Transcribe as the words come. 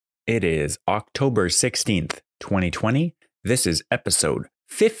It is October 16th, 2020. This is episode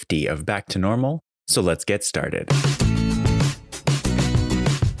 50 of Back to Normal, so let's get started.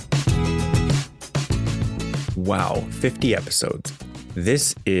 Wow, 50 episodes.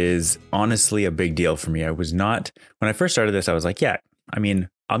 This is honestly a big deal for me. When I first started this, I was like, I'm going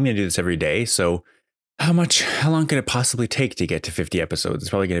to do this every day. So how long could it possibly take to get to 50 episodes? It's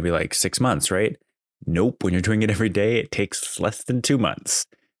probably going to be like 6 months, right? Nope. When you're doing it every day, it takes less than 2 months.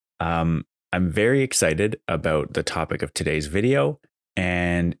 I'm very excited about the topic of today's video.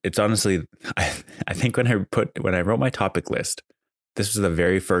 And it's honestly, I think when I wrote my topic list, this was the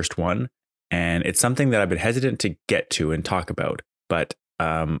very first one. And it's something that I've been hesitant to get to and talk about. But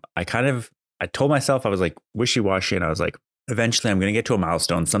I told myself, I was like wishy-washy, and I was like, eventually I'm going to get to a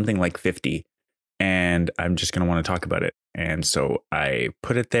milestone, something like 50. And I'm just going to want to talk about it. And so I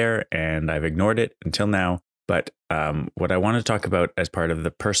put it there and I've ignored it until now. But what I want to talk about as part of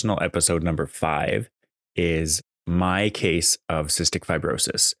the personal episode number 5 is my case of cystic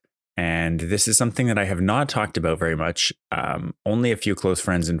fibrosis. And this is something that I have not talked about very much. Only a few close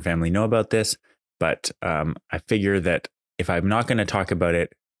friends and family know about this. But I figure that if I'm not going to talk about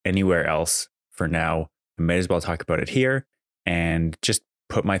it anywhere else for now, I may as well talk about it here and just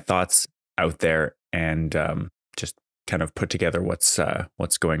put my thoughts out there and just kind of put together what's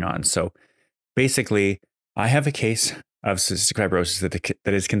going on. So basically, I have a case of cystic fibrosis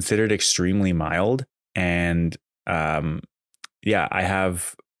that is considered extremely mild. And I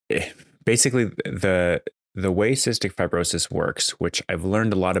have basically the way cystic fibrosis works, which I've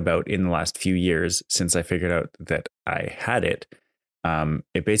learned a lot about in the last few years since I figured out that I had it.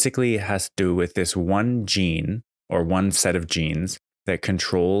 It basically has to do with this one gene or one set of genes that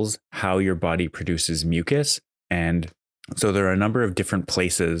controls how your body produces mucus. And so there are a number of different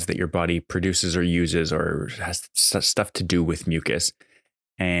places that your body produces or uses or has stuff to do with mucus.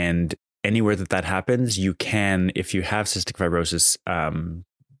 And anywhere that happens, you can, if you have cystic fibrosis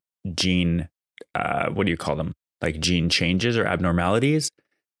gene, what do you call them? Like gene changes or abnormalities,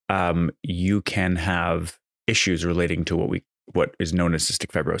 you can have issues relating to what is known as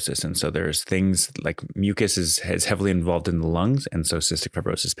cystic fibrosis. And so there's things like mucus is heavily involved in the lungs. And so cystic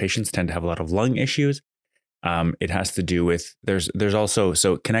fibrosis patients tend to have a lot of lung issues. It has to do with, there's also,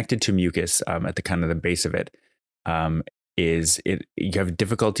 so connected to mucus at the kind of the base of it, you have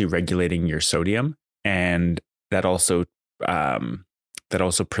difficulty regulating your sodium. And that also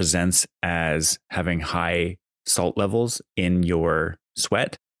presents as having high salt levels in your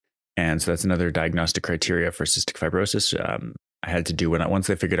sweat. And so that's another diagnostic criteria for cystic fibrosis. I had to do once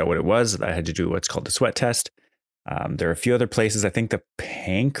I figured out what it was, I had to do what's called the sweat test. There are a few other places. I think the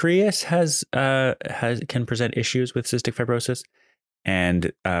pancreas can present issues with cystic fibrosis.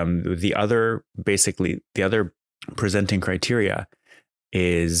 And the other presenting criteria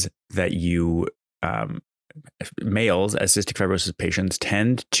is that males as cystic fibrosis patients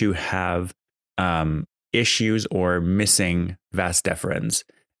tend to have issues or missing vas deferens.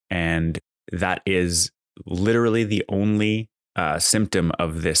 And that is literally the only symptom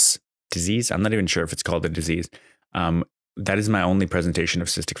of this disease. I'm not even sure if it's called a disease. That is my only presentation of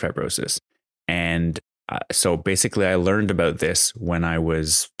cystic fibrosis. And so basically I learned about this when I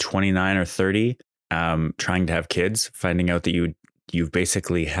was 29 or 30, trying to have kids, finding out that you've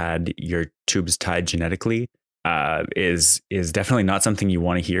basically had your tubes tied genetically is definitely not something you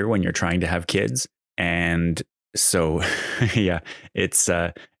want to hear when you're trying to have kids. And so,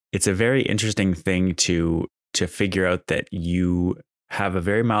 it's a very interesting thing to figure out that you have a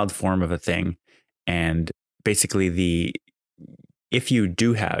very mild form of a thing. And basically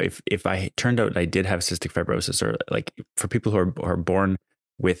if I turned out I did have cystic fibrosis, or like for people who are born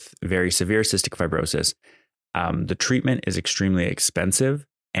with very severe cystic fibrosis, the treatment is extremely expensive.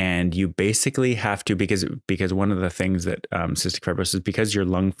 And you basically have to, because one of the things that cystic fibrosis, because your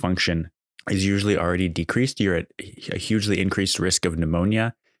lung function is usually already decreased, you're at a hugely increased risk of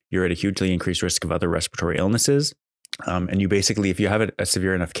pneumonia. You're at a hugely increased risk of other respiratory illnesses. And you basically, if you have a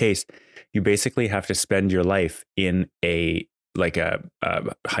severe enough case, you basically have to spend your life in a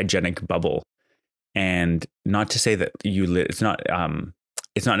hygienic bubble. And not to say that it's not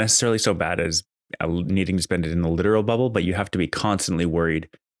necessarily so bad as needing to spend it in the literal bubble, but you have to be constantly worried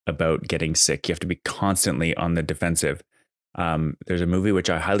about getting sick. You have to be constantly on the defensive. There's a movie which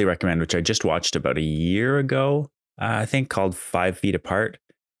I highly recommend, which I just watched about a year ago, I think, called 5 Feet Apart.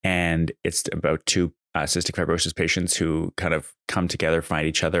 And it's about two cystic fibrosis patients who kind of come together, find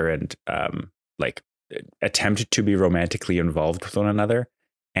each other, and attempt to be romantically involved with one another.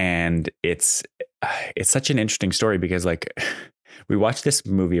 And it's such an interesting story because we watched this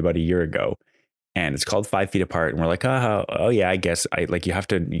movie about a year ago, and it's called 5 feet apart. And we're like, oh yeah, I guess you have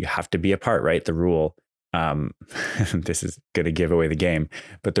to be apart, right? The rule, this is going to give away the game,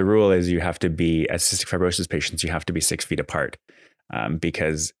 but the rule is you have to be, as cystic fibrosis patients, you have to be 6 feet apart,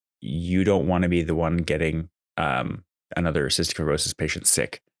 because you don't want to be the one getting another cystic fibrosis patient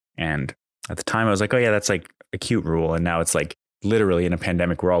sick. And at the time I was like, oh yeah, that's like a cute rule. And now it's like literally in a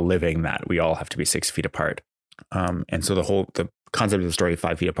pandemic, we're all living that we all have to be 6 feet apart. And so the concept of the story of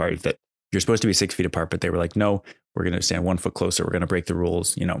 5 feet apart is that you're supposed to be 6 feet apart, but they were like, no, we're going to stand 1 foot closer. We're going to break the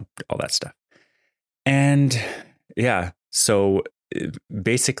rules, all that stuff. And yeah, so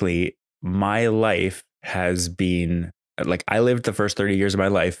basically my life has been like, I lived the first 30 years of my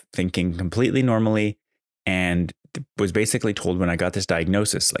life thinking completely normally, and was basically told when I got this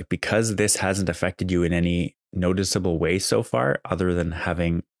diagnosis, like, because this hasn't affected you in any noticeable way so far, other than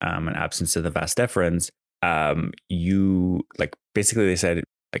having an absence of the vas deferens, you like, basically they said,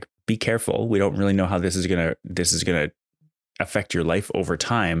 like, be careful. We don't really know how this is gonna affect your life over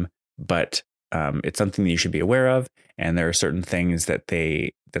time, but it's something that you should be aware of. And there are certain things that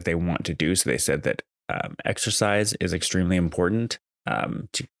they want to do. So they said that exercise is extremely important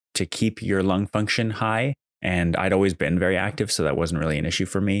to keep your lung function high. And I'd always been very active, so that wasn't really an issue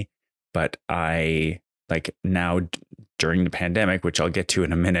for me. But I, like, now during the pandemic, which I'll get to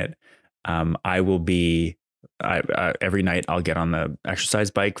in a minute, I will be, every night I'll get on the exercise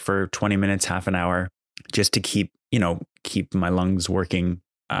bike for 20 minutes, half an hour, just to keep my lungs working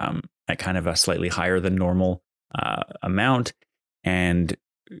at kind of a slightly higher than normal amount. And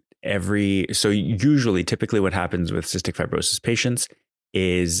typically what happens with cystic fibrosis patients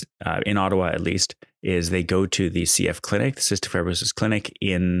is, in Ottawa at least, is they go to the CF clinic, the cystic fibrosis clinic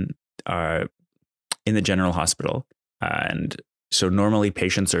in the general hospital. And so normally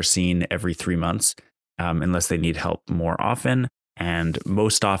patients are seen every 3 months, unless they need help more often. And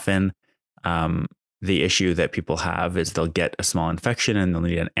most often, the issue that people have is they'll get a small infection and they'll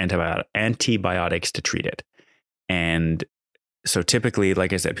need antibiotics to treat it. And so typically,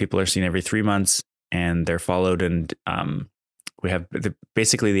 like I said, people are seen every 3 months and they're followed. And we have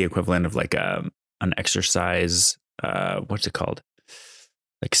basically the equivalent of like an exercise, what's it called?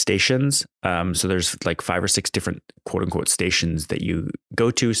 Like stations. So there's like 5 or 6 different quote unquote stations that you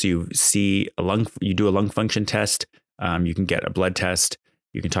go to. So you do a lung function test. You can get a blood test.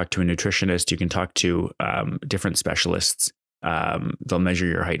 You can talk to a nutritionist. You can talk to different specialists. They'll measure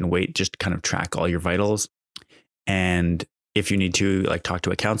your height and weight, just kind of track all your vitals. And if you need to, like, talk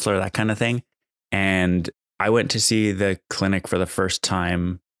to a counselor, that kind of thing. And I went to see the clinic for the first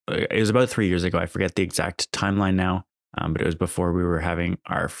time. It was about 3 years ago. I forget the exact timeline now, but it was before we were having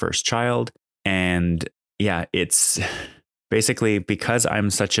our first child. And yeah, it's basically because I'm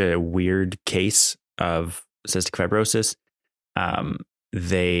such a weird case of cystic fibrosis.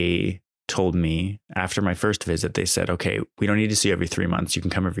 They told me after my first visit, they said, okay, we don't need to see you every 3 months. You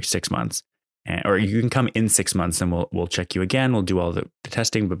can come every 6 months, or you can come in 6 months and we'll check you again. We'll do all the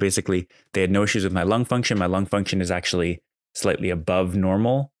testing. But basically they had no issues with my lung function. My lung function is actually slightly above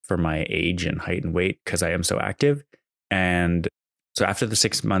normal for my age and height and weight because I am so active. And so after the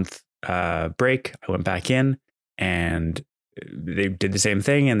 6 month break, I went back in and they did the same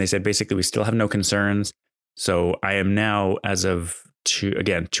thing. And they said, basically, we still have no concerns. So I am now, as of 2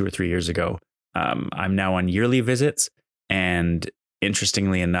 or 3 years ago, I'm now on yearly visits. And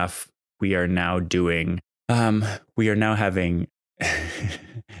interestingly enough, we are now having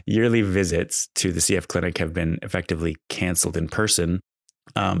yearly visits to the CF clinic have been effectively canceled in person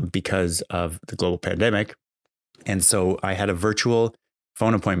because of the global pandemic. And so I had a virtual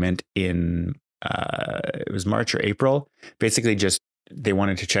phone appointment in, it was March or April. Basically, just they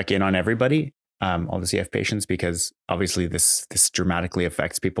wanted to check in on everybody, all the CF patients, because obviously this dramatically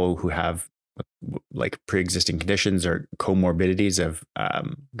affects people who have like pre-existing conditions or comorbidities of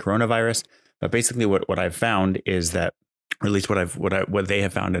coronavirus. But basically what I've found is that, or at least what they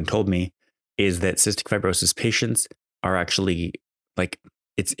have found and told me, is that cystic fibrosis patients are actually, like,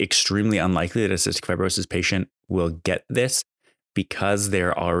 it's extremely unlikely that a cystic fibrosis patient will get this because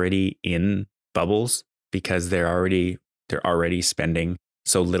they're already in bubbles, because they're already spending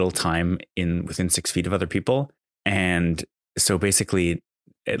so little time within 6 feet of other people. And so basically,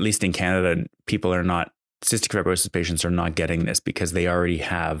 at least in Canada, cystic fibrosis patients are not getting this because they already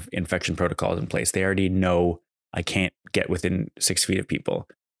have infection protocols in place. They already know I can't get within 6 feet of people.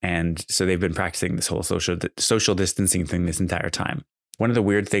 And so they've been practicing this whole social distancing thing this entire time. One of the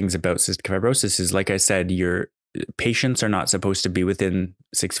weird things about cystic fibrosis is, like I said, your patients are not supposed to be within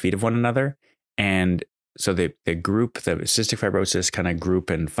 6 feet of one another. And so the cystic fibrosis kind of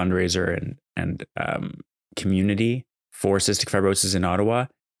group and fundraiser and community for cystic fibrosis in Ottawa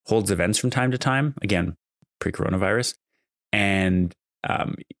holds events from time to time, again, pre-coronavirus. And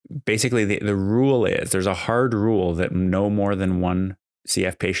basically the rule is, there's a hard rule that no more than one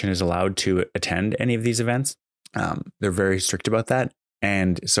CF patient is allowed to attend any of these events. They're very strict about that.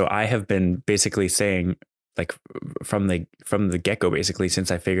 And so I have been basically saying, like, from the get-go, basically, since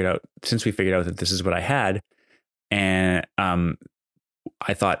we figured out that this is what I had. And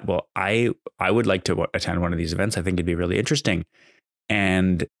I thought, well, I would like to attend one of these events. I think it'd be really interesting.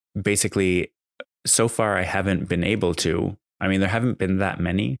 And basically, so far, I haven't been able to. I mean, there haven't been that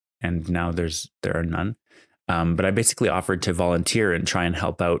many, and now there are none. But I basically offered to volunteer and try and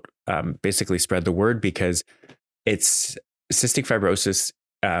help out, basically spread the word, because it's cystic fibrosis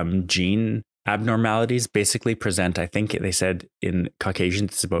gene abnormalities basically present. I think they said in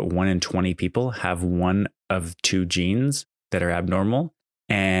Caucasians, it's about 1 in 20 people have one of 2 genes that are abnormal.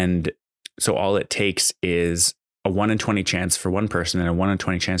 And so all it takes is a 1 in 20 chance for one person and a 1 in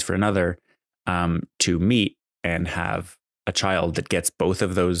 20 chance for another to meet and have a child that gets both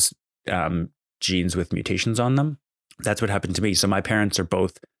of those genes with mutations on them. That's what happened to me. So my parents are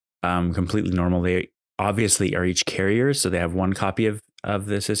both completely normal. They obviously are each carriers, so they have one copy of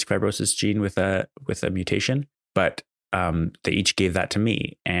the cystic fibrosis gene with a mutation, but they each gave that to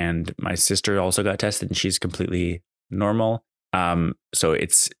me. And my sister also got tested, and she's completely normal. So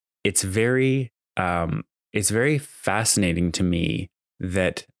it's very fascinating to me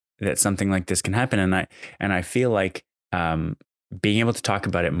that something like this can happen, and I feel like being able to talk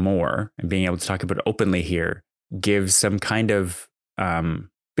about it more and being able to talk about it openly here gives some kind of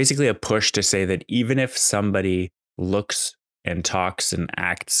basically a push to say that even if somebody looks and talks and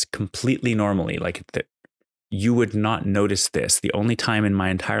acts completely normally, like that, you would not notice this. The only time in my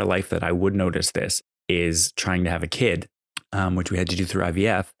entire life that I would notice this is trying to have a kid, which we had to do through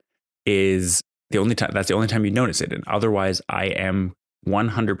IVF, is the only time. That's the only time you notice it. And otherwise, I am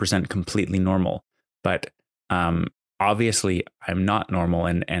 100% completely normal. But obviously, I'm not normal.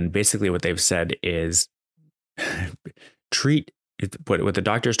 And basically what they've said is what the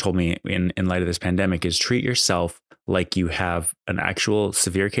doctors told me in light of this pandemic is treat yourself like you have an actual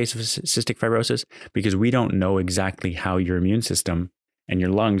severe case of cystic fibrosis, because we don't know exactly how your immune system and your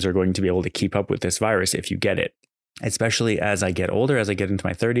lungs are going to be able to keep up with this virus if you get it, especially as I get older, as I get into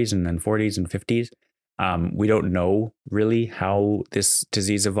my 30s and then 40s and 50s. We don't know really how this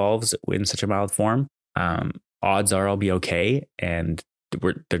disease evolves in such a mild form. Odds are I'll be okay. And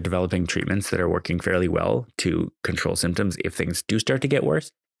they're developing treatments that are working fairly well to control symptoms if things do start to get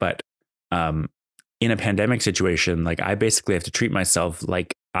worse. But in a pandemic situation, like, I basically have to treat myself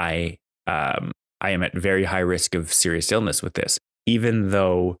like I am at very high risk of serious illness with this, even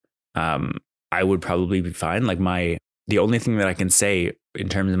though I would probably be fine. Like, the only thing that I can say in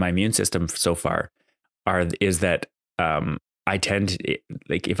terms of my immune system so far is that I tend to,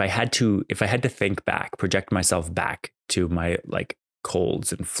 like, if I had to think back, project myself back to my like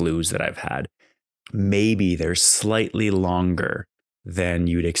colds and flus that I've had, maybe they're slightly longer than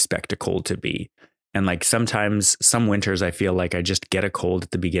you'd expect a cold to be. And like sometimes, some winters, I feel like I just get a cold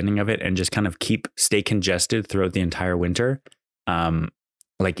at the beginning of it and just kind of stay congested throughout the entire winter.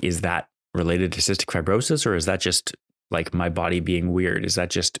 Like, is that related to cystic fibrosis, or is that just like my body being weird? Is that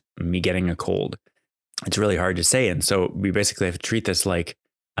just me getting a cold? It's really hard to say. And so we basically have to treat this like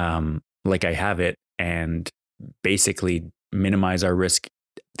I have it, and basically minimize our risk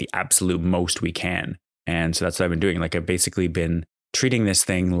the absolute most we can. And so that's what I've been doing. Like, I've basically been treating this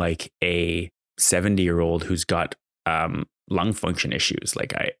thing like a 70-year-old who's got lung function issues.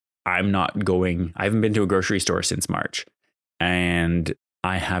 Like, I haven't been to a grocery store since March, and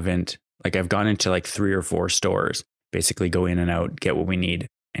I've gone into like 3 or 4 stores, basically go in and out, get what we need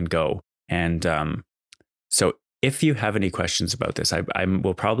and go. And so if you have any questions about this, I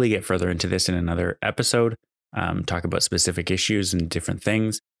will probably get further into this in another episode, talk about specific issues and different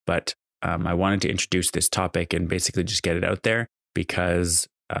things. But I wanted to introduce this topic and basically just get it out there, because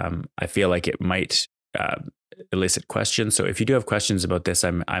I feel like it might elicit questions. So if you do have questions about this,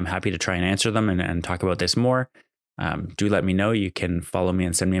 I'm happy to try and answer them and talk about this more. Do let me know. You can follow me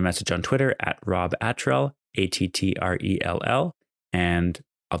and send me a message on Twitter at Rob Attrell, Attrell. And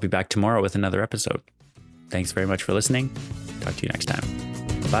I'll be back tomorrow with another episode. Thanks very much for listening. Talk to you next time.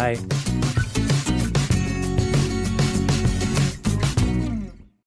 Bye.